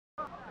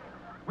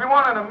We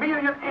want an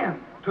immediate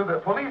end to the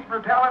police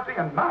brutality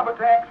and mob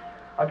attacks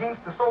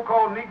against the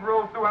so-called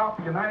Negroes throughout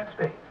the United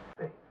States.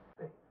 I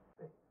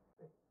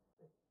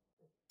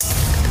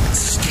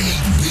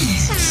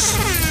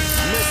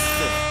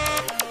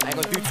ain't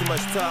gonna do too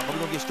much talk, but we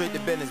gonna get straight to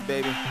business,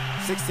 baby.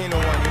 1601,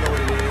 you know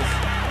what it is.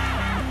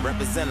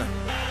 Representer.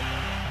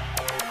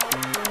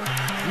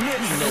 You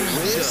know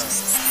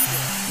what?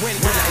 When I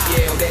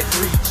yell that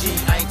 3G,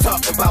 I ain't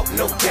talking about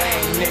no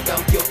gang, nigga. I'm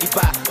guilty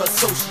by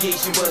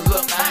association, but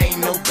look, I ain't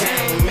no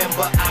gang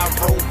member. I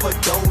roll for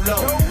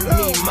Dolo,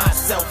 me,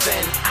 myself,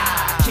 and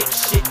I kick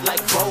shit like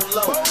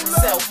Bolo,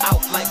 sell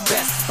out like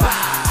Best Buy.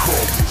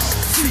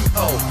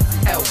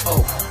 C-O-L-O-R-S,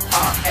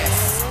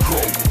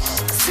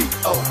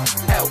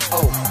 C-O-L-O-R-S,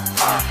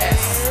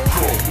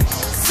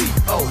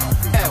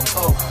 C-O-L-O-R-S,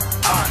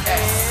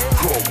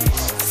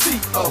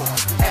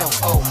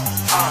 C-O-L-O-R-S.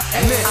 I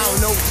don't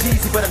know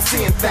Jeezy, but I'm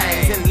seeing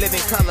things in living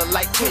color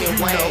like Kenny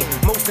Wayne.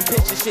 Motion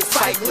picture shit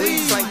Spike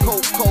Lee, slang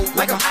cold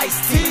like I'm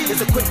Ice-T.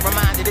 It's a quick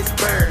reminder this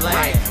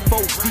Birdland,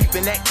 folks deep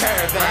in that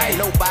caravan.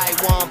 Nobody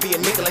wanna be a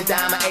nickel and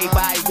dime,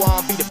 everybody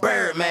wanna be the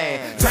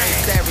Birdman. Turn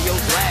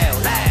stereos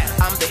loud,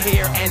 I'm the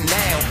here and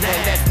now.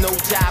 And that's no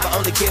job, I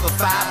only give a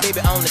 5,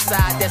 baby on the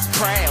side, that's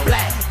proud.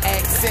 Black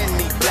accent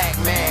me, black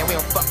man. We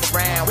don't fuck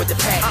around with the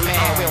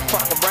Pac-Man. We don't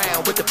fuck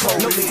around with the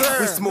police.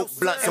 We smoke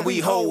blunts and we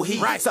hold heat.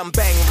 Some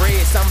bang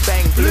red, some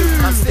bang blue.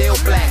 I'm still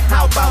black,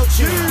 how about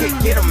you?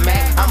 Get 'em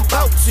mad, I'm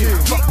about to.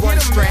 Fuck one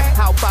strap,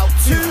 how about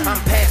two? I'm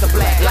past the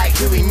black like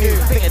Huey knew.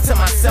 Thinking to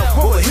myself,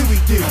 boy, who we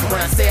do? When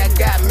I say I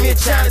got me a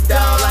China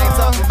doll, I ain't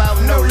talking about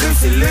no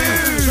Lucy Lou.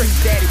 Trick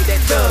daddy with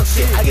that thug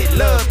shit, I get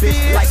love,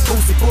 bitch, like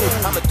Boosie Boo.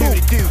 I'm a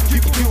do-to-do, you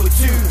can do it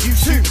too. You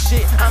shootin'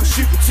 shit, I'm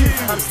shooting too.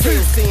 I'm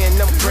still seeing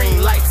them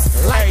green lights.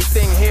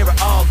 Everything here are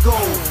all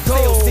gold.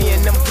 Still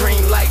seeing them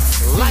green lights.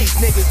 Lights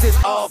niggas is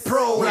all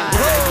pro. When I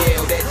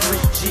yell that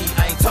 3G,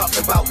 I ain't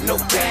talking about no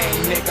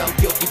gang, nigga. I'm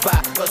guilty by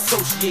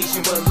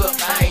association, but look,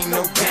 I ain't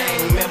no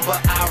gang member.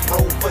 I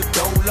roll for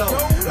Dolo,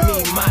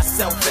 me,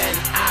 myself, and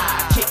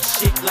I kick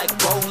shit like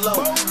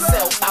Bolo,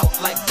 sell out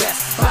like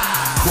Best Buy.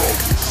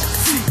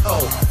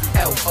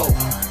 C-O-L-O-R-S,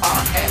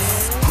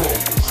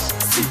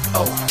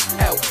 C-O-L-O-R-S,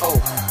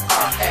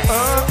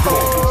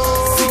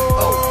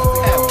 C-O-L-O-R-S,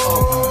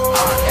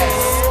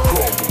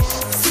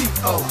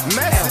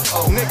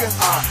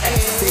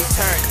 They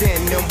turned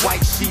in them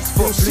white sheets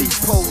for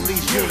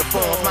police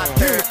uniforms. My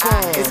third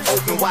eye is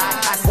open wide.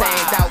 I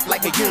stand out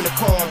like a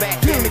unicorn.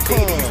 Back in the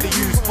day they used to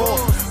use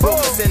force,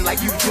 focusing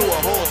like you do a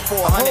horse.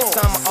 400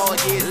 summer, all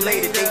years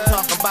later they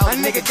talking about a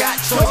nigga got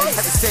choices.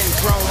 Had the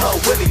syndrome of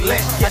Willie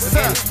Lynch. Yes,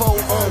 info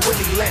on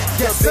Willie Lynch.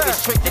 The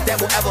biggest trick the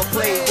devil ever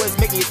played was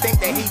making you think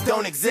that he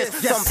don't exist.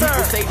 Some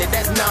people say that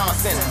that's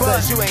nonsense,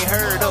 cause you ain't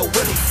heard of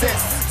Willie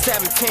since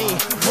 17,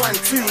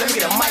 1-2, let me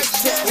get a mic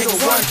check, nigga,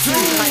 1-2.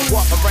 I ain't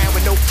walking around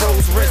with no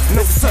froze wrist,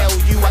 no to tell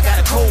you I got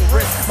a cold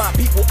wrist. My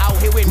people out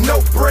here with no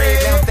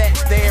bread, now that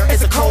there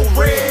is a cold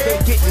red. They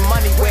getting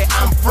money where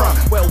I'm from,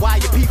 well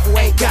why your people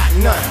ain't got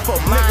none? For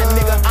my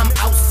nigga, I'm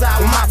outside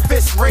with my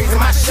fist raised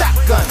and my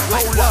shotgun.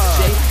 Hold up,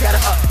 Jay,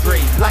 gotta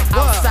upgrade, like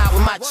outside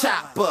with my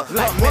chopper.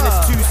 Like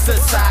menace to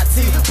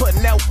society,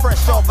 putting out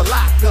fresh off a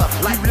lockup.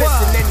 Like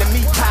listening to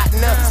me,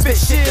 partner, spit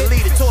shit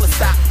deleted, told it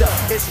stopped up.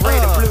 It's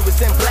red and blue,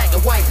 it's in black and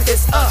white.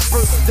 It's us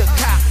versus the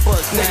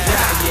coppers. Nigga,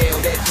 I yell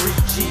that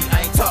 3G,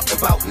 I ain't talking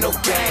about no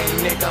gang,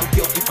 nigga. I'm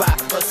guilty by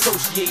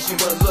association,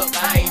 but look,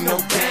 I ain't no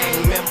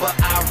gang member.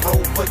 I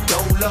roll for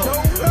Dolo,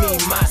 me,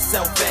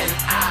 myself, and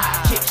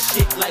I kick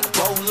shit like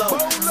Bolo,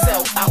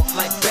 sell out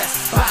like Best